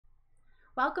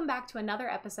Welcome back to another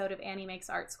episode of Annie Makes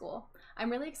Art School. I'm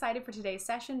really excited for today's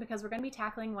session because we're going to be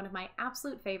tackling one of my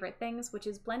absolute favorite things, which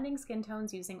is blending skin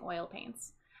tones using oil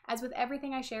paints. As with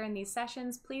everything I share in these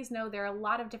sessions, please know there are a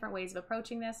lot of different ways of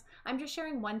approaching this. I'm just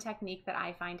sharing one technique that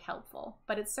I find helpful,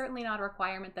 but it's certainly not a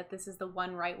requirement that this is the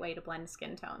one right way to blend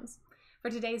skin tones. For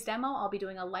today's demo, I'll be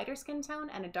doing a lighter skin tone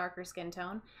and a darker skin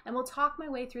tone, and we'll talk my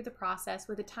way through the process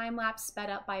with a time lapse sped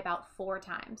up by about 4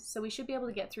 times, so we should be able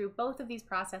to get through both of these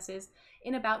processes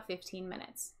in about 15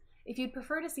 minutes. If you'd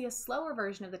prefer to see a slower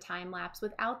version of the time lapse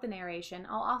without the narration,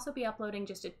 I'll also be uploading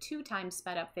just a 2 times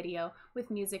sped up video with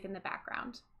music in the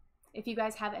background. If you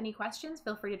guys have any questions,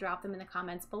 feel free to drop them in the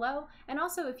comments below. And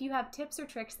also, if you have tips or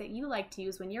tricks that you like to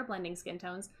use when you're blending skin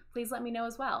tones, please let me know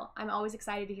as well. I'm always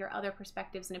excited to hear other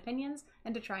perspectives and opinions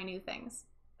and to try new things.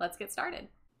 Let's get started.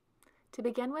 To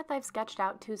begin with, I've sketched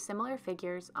out 2 similar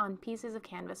figures on pieces of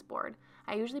canvas board.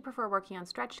 I usually prefer working on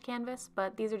stretched canvas,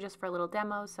 but these are just for a little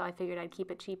demo, so I figured I'd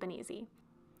keep it cheap and easy.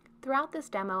 Throughout this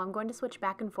demo, I'm going to switch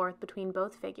back and forth between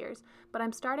both figures, but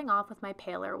I'm starting off with my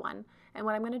paler one, and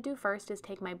what I'm going to do first is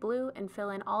take my blue and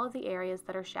fill in all of the areas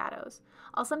that are shadows.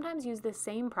 I'll sometimes use this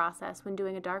same process when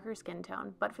doing a darker skin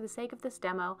tone, but for the sake of this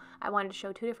demo, I wanted to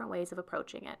show 2 different ways of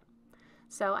approaching it.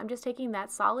 So I'm just taking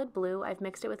that solid blue, I've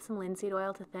mixed it with some linseed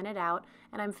oil to thin it out,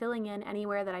 and I'm filling in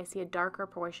anywhere that I see a darker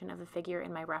portion of the figure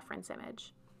in my reference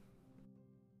image.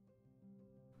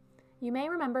 You may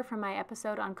remember from my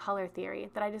episode on color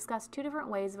theory that I discussed 2 different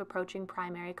ways of approaching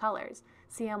primary colors,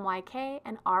 CMYK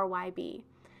and RYB.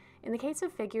 In the case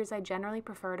of figures, I generally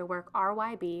prefer to work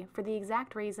RYB for the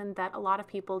exact reason that a lot of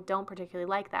people don't particularly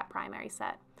like that primary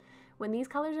set. When these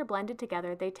colors are blended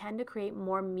together, they tend to create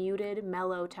more muted,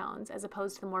 mellow tones as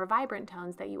opposed to the more vibrant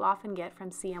tones that you often get from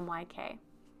CMYK.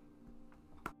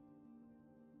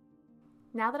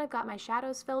 Now that I've got my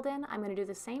shadows filled in, I'm going to do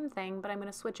the same thing, but I'm going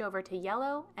to switch over to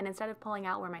yellow, and instead of pulling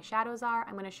out where my shadows are,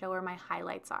 I'm going to show where my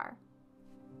highlights are.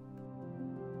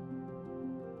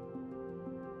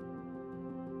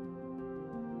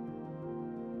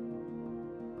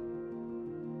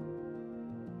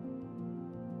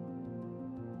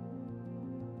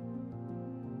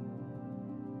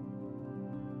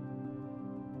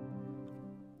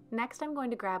 Next, I'm going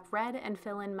to grab red and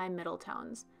fill in my middle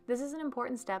tones. This is an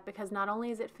important step because not only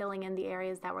is it filling in the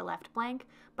areas that were left blank,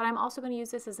 but I'm also going to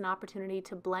use this as an opportunity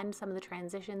to blend some of the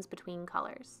transitions between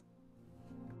colors.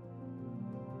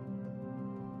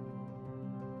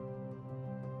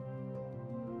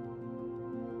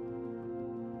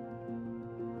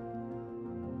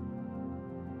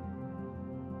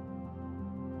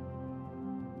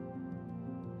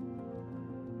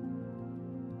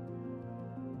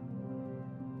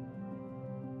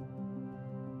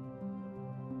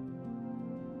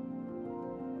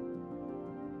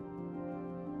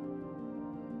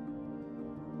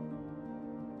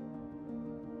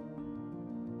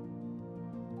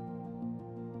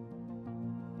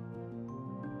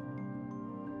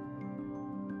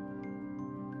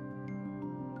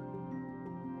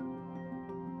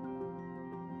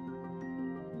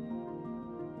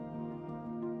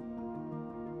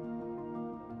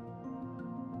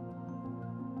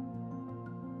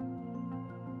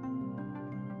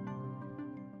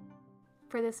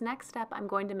 For this next step, I'm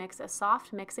going to mix a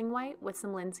soft mixing white with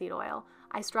some linseed oil.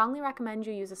 I strongly recommend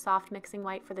you use a soft mixing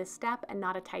white for this step and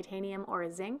not a titanium or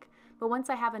a zinc, but once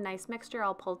I have a nice mixture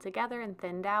all pulled together and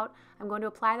thinned out, I'm going to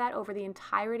apply that over the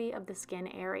entirety of the skin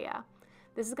area.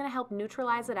 This is going to help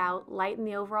neutralize it out, lighten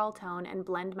the overall tone, and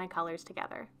blend my colors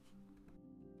together.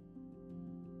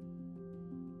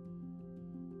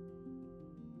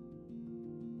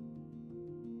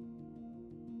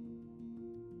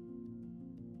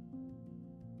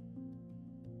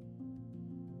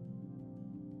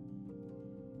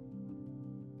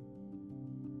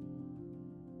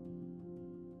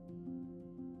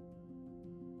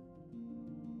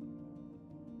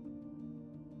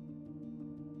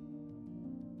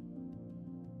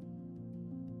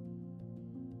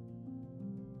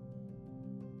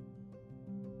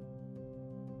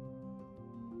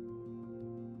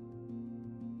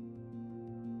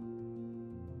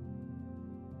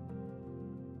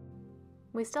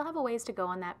 We still have a ways to go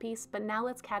on that piece, but now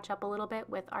let's catch up a little bit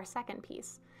with our second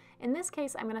piece. In this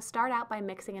case, I'm going to start out by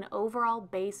mixing an overall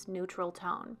base neutral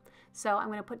tone. So I'm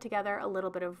going to put together a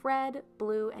little bit of red,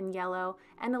 blue, and yellow,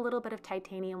 and a little bit of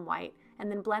titanium white,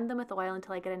 and then blend them with oil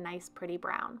until I get a nice pretty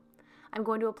brown. I'm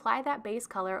going to apply that base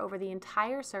color over the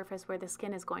entire surface where the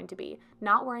skin is going to be,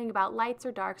 not worrying about lights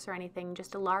or darks or anything,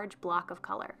 just a large block of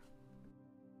color.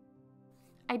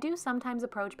 I do sometimes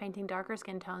approach painting darker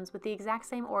skin tones with the exact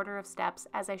same order of steps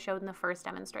as I showed in the first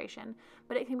demonstration,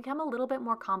 but it can become a little bit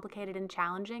more complicated and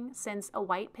challenging since a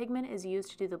white pigment is used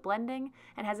to do the blending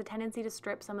and has a tendency to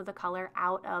strip some of the color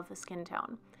out of the skin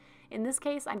tone. In this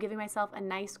case, I'm giving myself a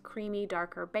nice creamy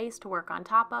darker base to work on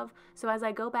top of, so as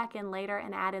I go back in later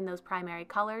and add in those primary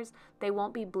colors, they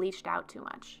won't be bleached out too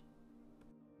much.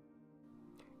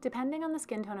 Depending on the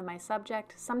skin tone of my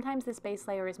subject, sometimes this base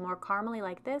layer is more caramely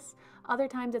like this, other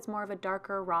times it's more of a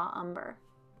darker raw umber.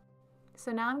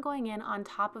 So now I'm going in on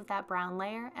top of that brown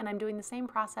layer, and I'm doing the same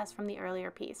process from the earlier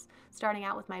piece, starting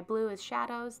out with my blue as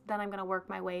shadows, then I'm going to work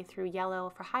my way through yellow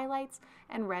for highlights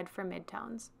and red for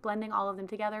midtones, blending all of them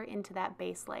together into that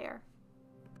base layer.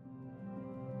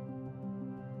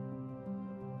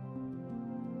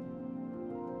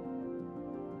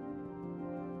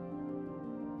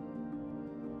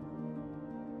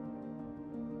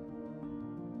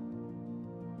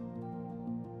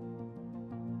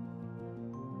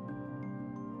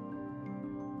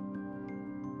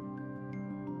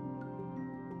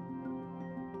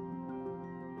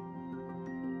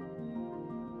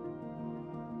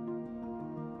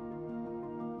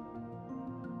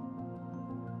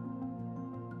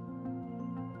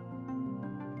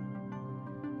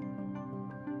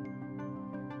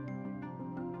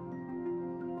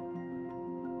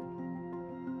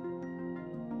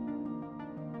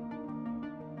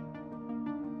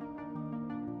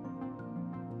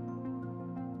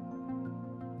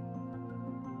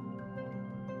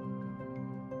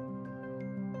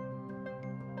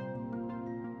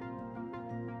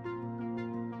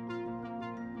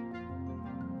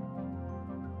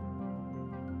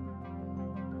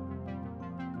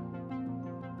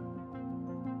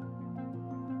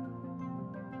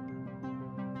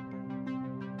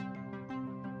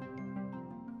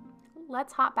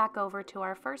 Let's hop back over to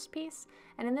our first piece,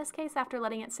 and in this case, after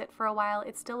letting it sit for a while,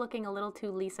 it's still looking a little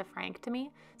too Lisa Frank to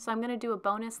me, so I'm going to do a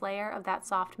bonus layer of that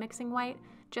soft mixing white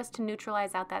just to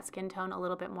neutralize out that skin tone a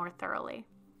little bit more thoroughly.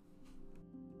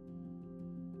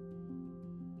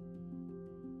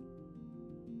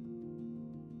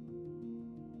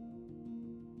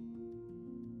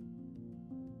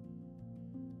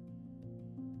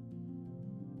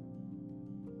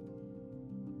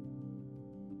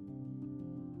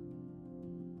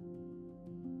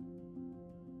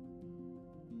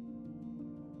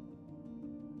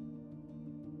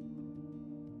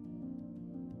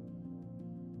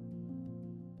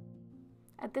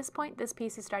 At this point, this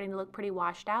piece is starting to look pretty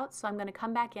washed out, so I'm going to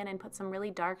come back in and put some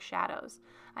really dark shadows.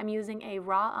 I'm using a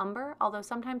raw umber, although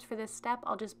sometimes for this step,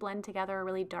 I'll just blend together a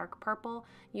really dark purple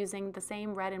using the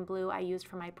same red and blue I used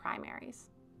for my primaries.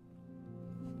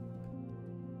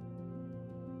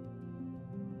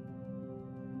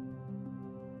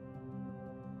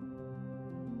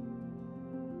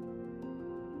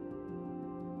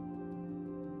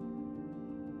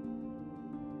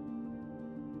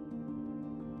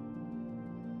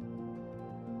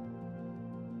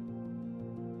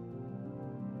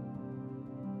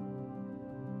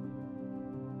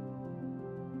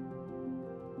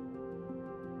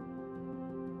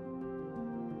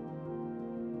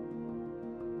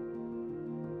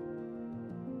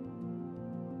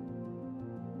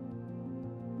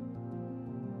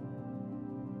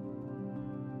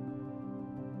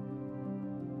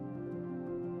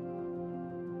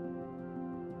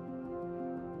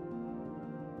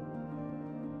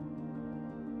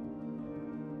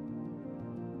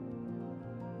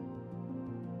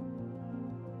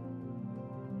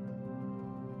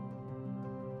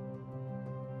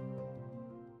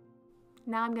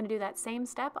 Now I'm going to do that same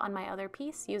step on my other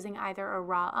piece using either a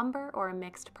raw umber or a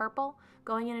mixed purple,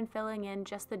 going in and filling in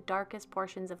just the darkest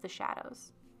portions of the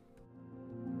shadows.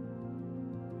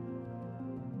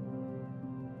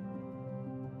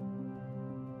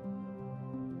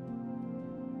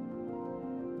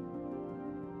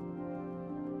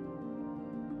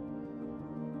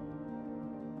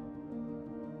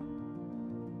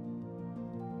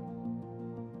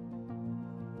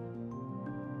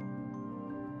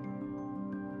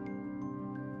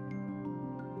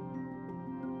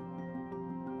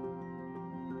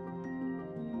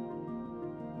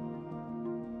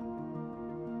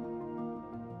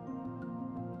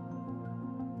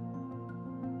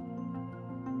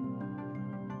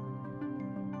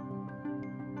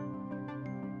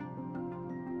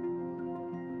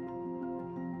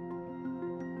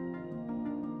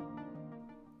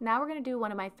 Now we're going to do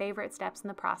one of my favorite steps in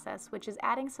the process, which is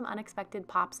adding some unexpected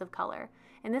pops of color.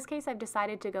 In this case, I've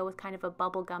decided to go with kind of a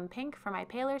bubblegum pink for my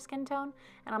paler skin tone,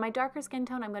 and on my darker skin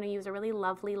tone, I'm going to use a really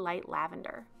lovely light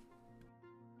lavender.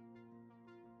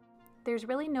 There's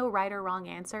really no right or wrong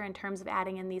answer in terms of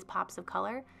adding in these pops of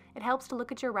color. It helps to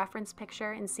look at your reference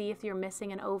picture and see if you're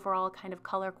missing an overall kind of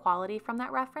color quality from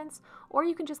that reference, or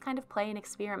you can just kind of play and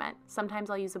experiment. Sometimes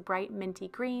I'll use a bright minty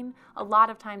green. A lot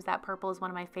of times that purple is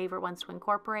one of my favorite ones to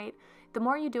incorporate. The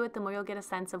more you do it, the more you'll get a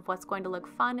sense of what's going to look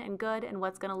fun and good and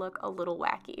what's going to look a little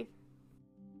wacky.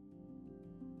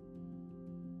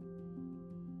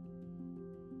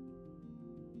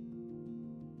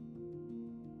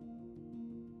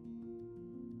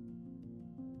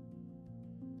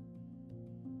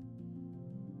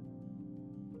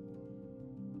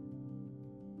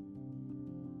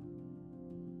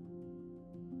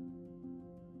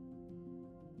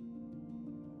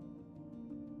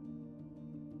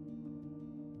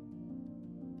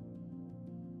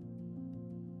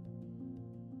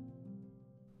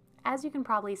 As you can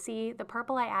probably see, the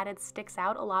purple I added sticks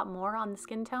out a lot more on the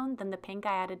skin tone than the pink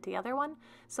I added to the other one,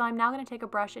 so I'm now going to take a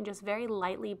brush and just very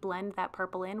lightly blend that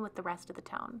purple in with the rest of the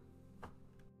tone.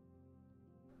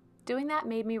 Doing that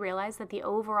made me realize that the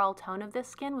overall tone of this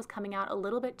skin was coming out a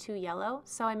little bit too yellow,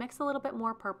 so I mixed a little bit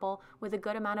more purple with a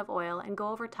good amount of oil and go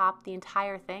over top the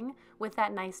entire thing with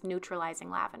that nice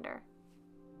neutralizing lavender.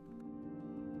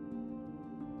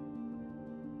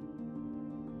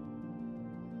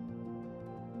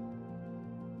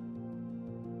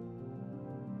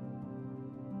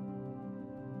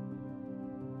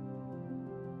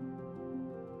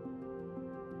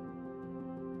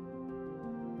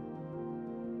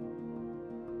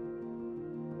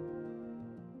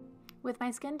 With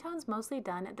my skin tones mostly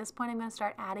done, at this point I'm going to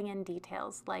start adding in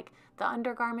details like the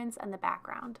undergarments and the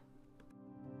background.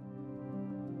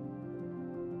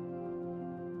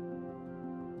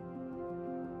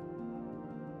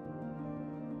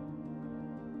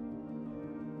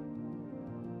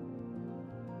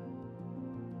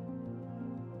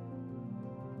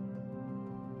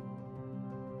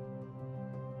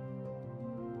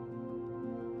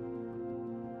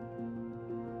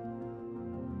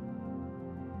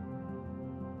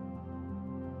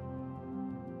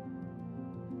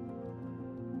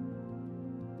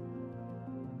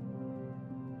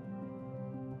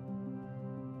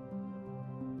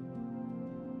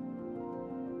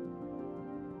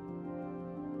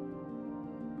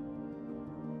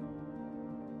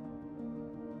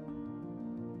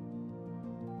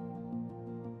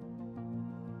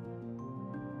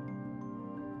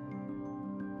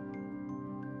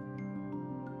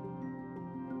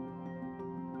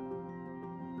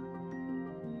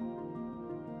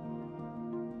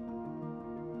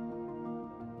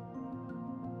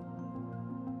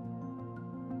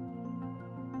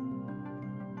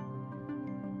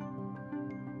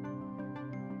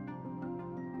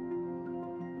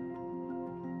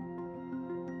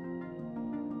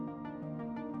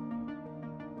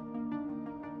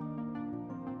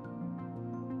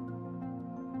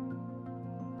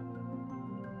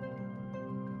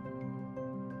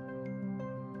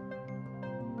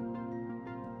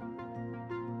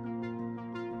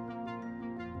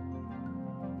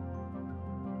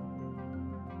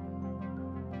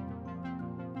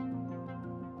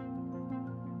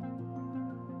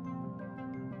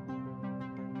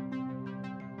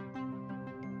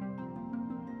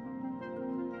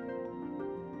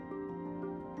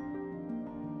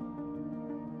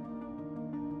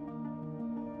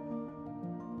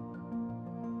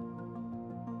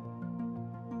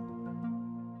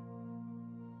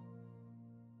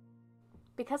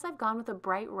 Because I've gone with a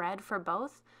bright red for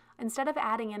both, instead of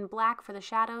adding in black for the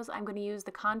shadows, I'm going to use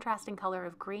the contrasting color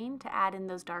of green to add in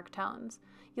those dark tones.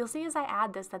 You'll see as I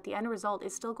add this that the end result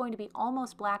is still going to be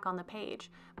almost black on the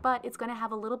page, but it's going to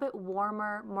have a little bit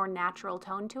warmer, more natural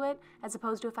tone to it, as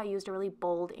opposed to if I used a really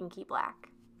bold, inky black.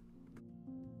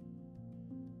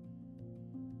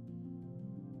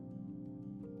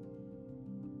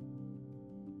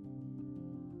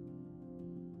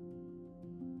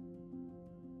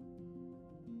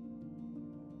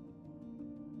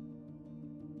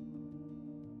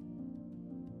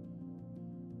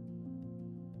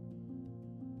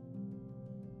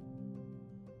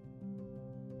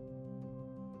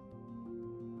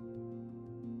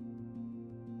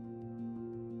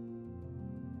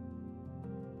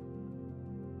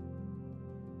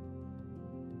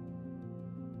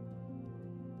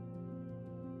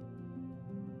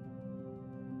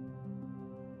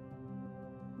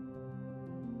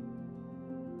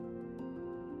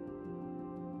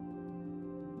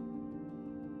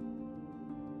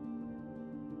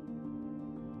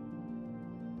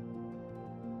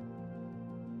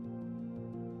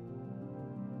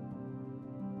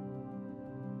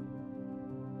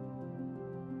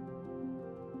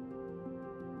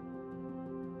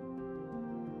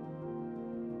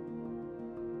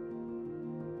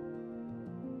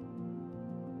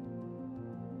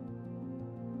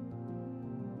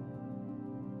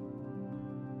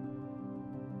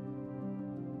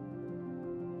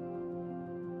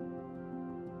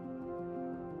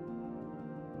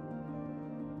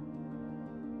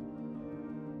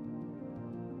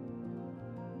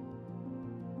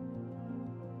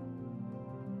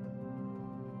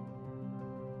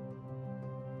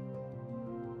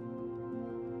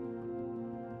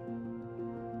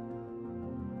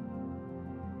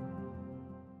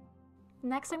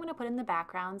 Next, I'm going to put in the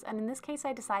backgrounds, and in this case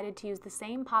I decided to use the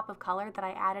same pop of color that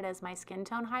I added as my skin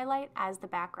tone highlight as the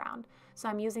background. So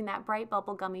I'm using that bright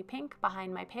bubblegummy pink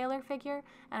behind my paler figure,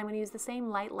 and I'm going to use the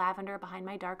same light lavender behind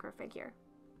my darker figure.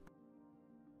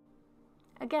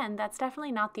 Again, that's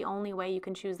definitely not the only way you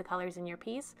can choose the colors in your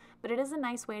piece, but it is a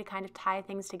nice way to kind of tie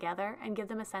things together and give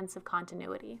them a sense of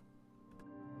continuity.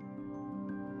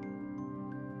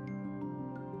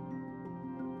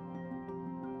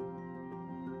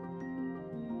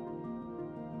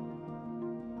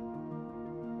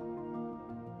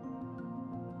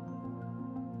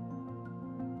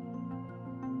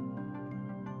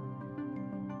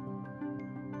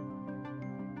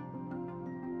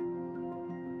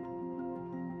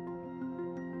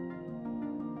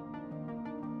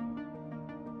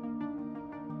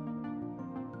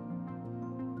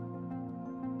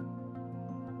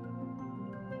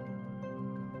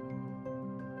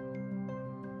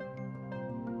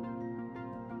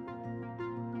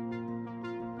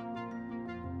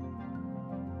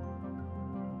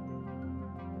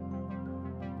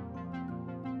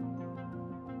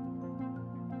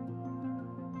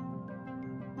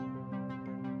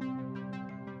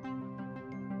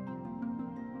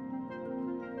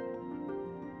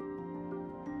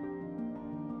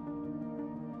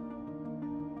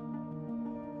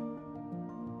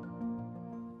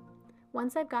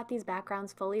 Once I've got these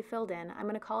backgrounds fully filled in, I'm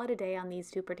going to call it a day on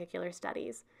these two particular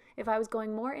studies. If I was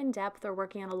going more in depth or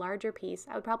working on a larger piece,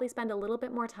 I would probably spend a little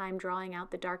bit more time drawing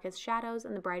out the darkest shadows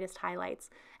and the brightest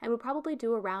highlights, and would probably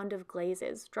do a round of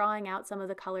glazes, drawing out some of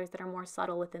the colors that are more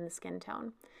subtle within the skin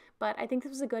tone. But I think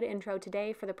this was a good intro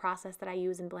today for the process that I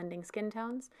use in blending skin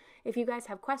tones. If you guys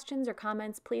have questions or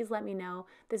comments, please let me know.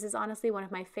 This is honestly one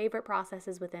of my favorite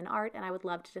processes within art, and I would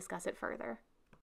love to discuss it further.